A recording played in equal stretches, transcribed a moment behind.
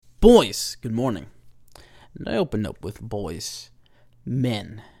Boys, good morning. And I open up with boys,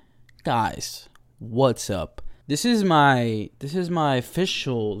 men, guys, what's up? This is my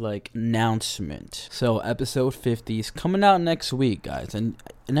official announcement. So episode 50 is coming out next week, guys. And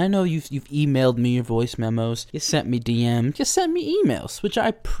I know you've emailed me your voice memos, you sent me DMs, you sent me emails, which I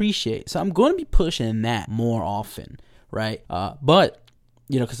appreciate. So I'm going to be pushing that more often, right? But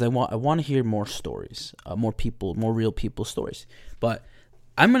because I want to hear more stories, more real people stories. But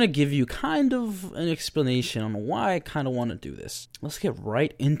I'm going to give you kind of an explanation on why I kind of want to do this. Let's get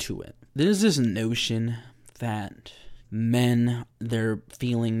right into it. There's this notion that men, their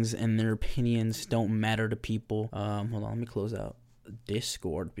feelings and their opinions don't matter to people. Hold on, let me close out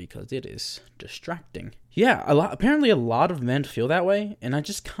Discord because it is distracting. Yeah, apparently a lot of men feel that way, and I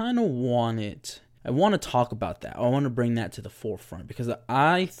just kind of want to talk about that. I want to bring that to the forefront because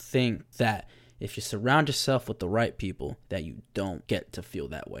I think that if you surround yourself with the right people, that you don't get to feel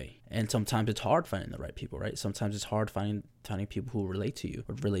that way. And sometimes it's hard finding the right people, right? Sometimes it's hard finding people who relate to you,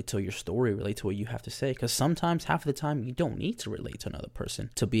 or relate to your story, relate to what you have to say. Because sometimes, half of the time, you don't need to relate to another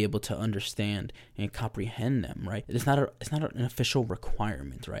person to be able to understand and comprehend them, right? It's not an official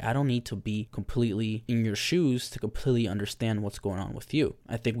requirement, right? I don't need to be completely in your shoes to completely understand what's going on with you.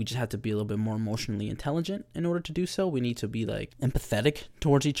 I think we just have to be a little bit more emotionally intelligent in order to do so. We need to be empathetic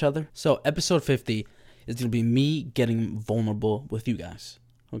towards each other. So episode 50 is going to be me getting vulnerable with you guys.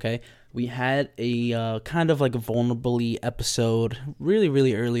 Okay, we had a kind of like a vulnerability episode really,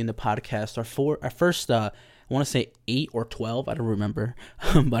 really early in the podcast. Our first, I want to say 8 or 12, I don't remember,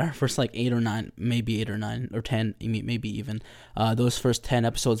 but our first 8 or 9, maybe 8 or 9 or 10, maybe even, those first 10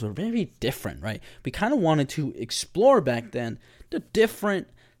 episodes were very different, right? We kind of wanted to explore back then the different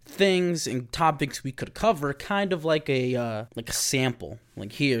things and topics we could cover, kind of like a sample.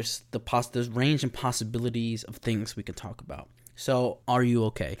 Here's the range and possibilities of things we can talk about. So, Are You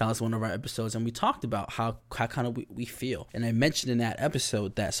Okay? That was one of our episodes, and we talked about how kind of we feel. And I mentioned in that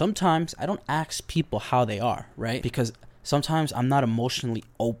episode that sometimes I don't ask people how they are, right? Because sometimes I'm not emotionally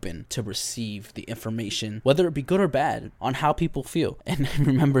open to receive the information, whether it be good or bad, on how people feel. And I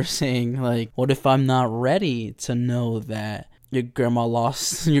remember saying, what if I'm not ready to know that your grandma's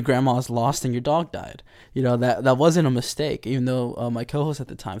lost and your dog died? That wasn't a mistake, even though my co-host at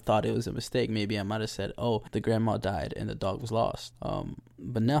the time thought it was a mistake. Maybe I might have said, oh, the grandma died and the dog was lost.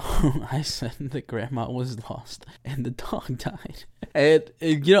 But no, I said the grandma was lost and the dog died. And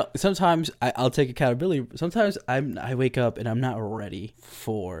sometimes I'll take accountability. Sometimes I wake up and I'm not ready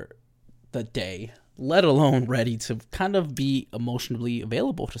for the day, let alone ready to kind of be emotionally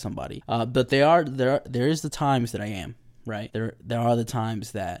available to somebody. But there is the times that I am. Right? There are the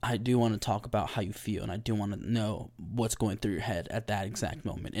times that I do want to talk about how you feel, and I do want to know what's going through your head at that exact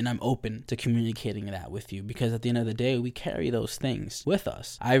moment. And I'm open to communicating that with you because at the end of the day, we carry those things with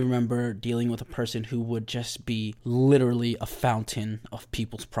us. I remember dealing with a person who would just be literally a fountain of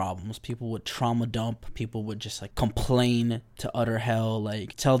people's problems. People would trauma dump. People would just complain to utter hell,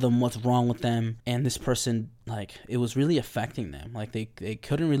 tell them what's wrong with them. And this person, it was really affecting them. They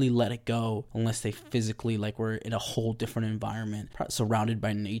couldn't really let it go unless they physically were in a whole different environment, surrounded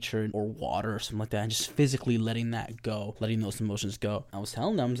by nature or water or something like that, and just physically letting that go, letting those emotions go. I was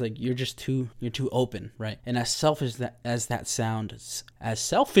telling them, I was like, you're too open, right? And as selfish as that sounds,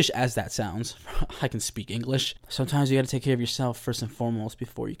 I can speak English. Sometimes you got to take care of yourself first and foremost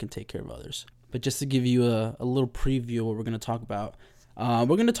before you can take care of others. But just to give you a little preview of what we're going to talk about. We're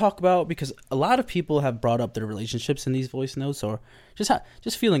going to talk about, because a lot of people have brought up their relationships in these voice notes, or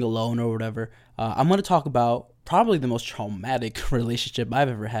just feeling alone or whatever. I'm going to talk about probably the most traumatic relationship I've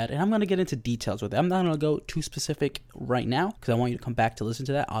ever had, and I'm going to get into details with it. I'm not going to go too specific right now because I want you to come back to listen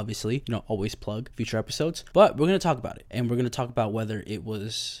to that. Obviously, always plug future episodes, but we're going to talk about it, and we're going to talk about whether it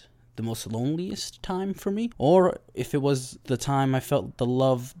was the most loneliest time for me, or if it was the time I felt the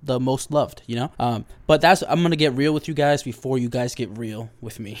most loved, but I'm gonna get real with you guys before you guys get real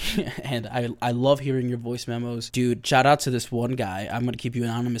with me. And I love hearing your voice memos, dude. Shout out to this one guy. I'm gonna keep you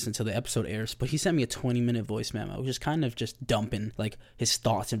anonymous until the episode airs, but he sent me a 20-minute voice memo, which is kind of just dumping his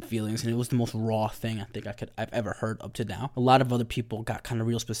thoughts and feelings, and it was the most raw thing I think I've ever heard up to now. A lot of other people got kind of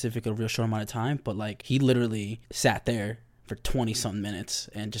real specific in a real short amount of time, but he literally sat there for 20-something minutes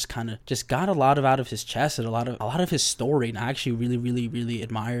and just got a lot out of his chest and a lot of his story. And I actually really, really, really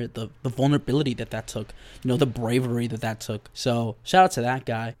admire the vulnerability that took, the bravery that took. So shout out to that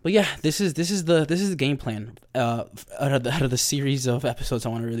guy. But yeah, this is the game plan. Out of the series of episodes I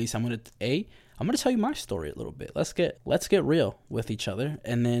want to release, I'm going to I'm gonna tell you my story a little bit. Let's get real with each other,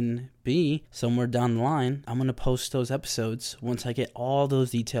 and then B, somewhere down the line, I'm gonna post those episodes once I get all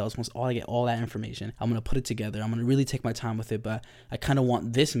those details. Once I get all that information, I'm gonna put it together. I'm gonna really take my time with it, but I kind of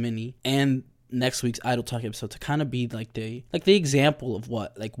want this mini and next week's Idle Talk episode to kind of be like the example of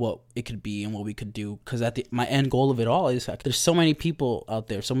what it could be and what we could do. Because my end goal of it all is there's so many people out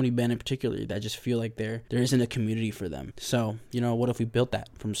there, so many men in particular, that just feel like there isn't a community for them. So what if we built that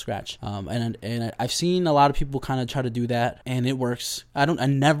from scratch? And I've seen a lot of people kind of try to do that, and it works. I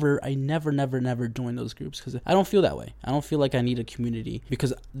never join those groups because I don't feel that way. I don't feel like I need a community,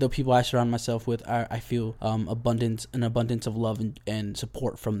 because the people I surround myself with I feel an abundance of love and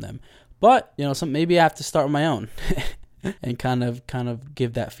support from them. But maybe I have to start my own and kind of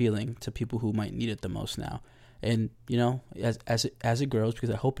give that feeling to people who might need it the most now. And as it grows,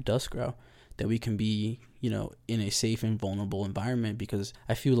 because I hope it does grow, that we can be in a safe and vulnerable environment, because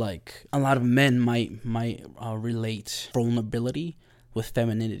I feel like a lot of men might relate vulnerability with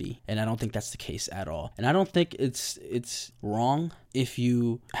femininity, and I don't think that's the case at all. And I don't think it's wrong if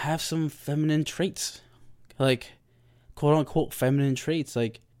you have some feminine traits, like quote unquote feminine traits.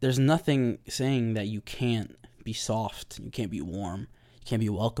 Like, there's nothing saying that you can't be soft, you can't be warm, you can't be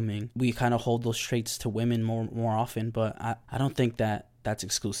welcoming. We kind of hold those traits to women more often, but I don't think that that's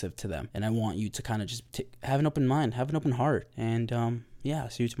exclusive to them. And I want you to kind of just have an open mind, have an open heart. And yeah,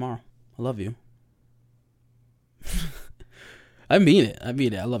 see you tomorrow. I love you. I mean it.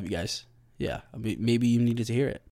 I love you guys. Yeah, maybe you needed to hear it.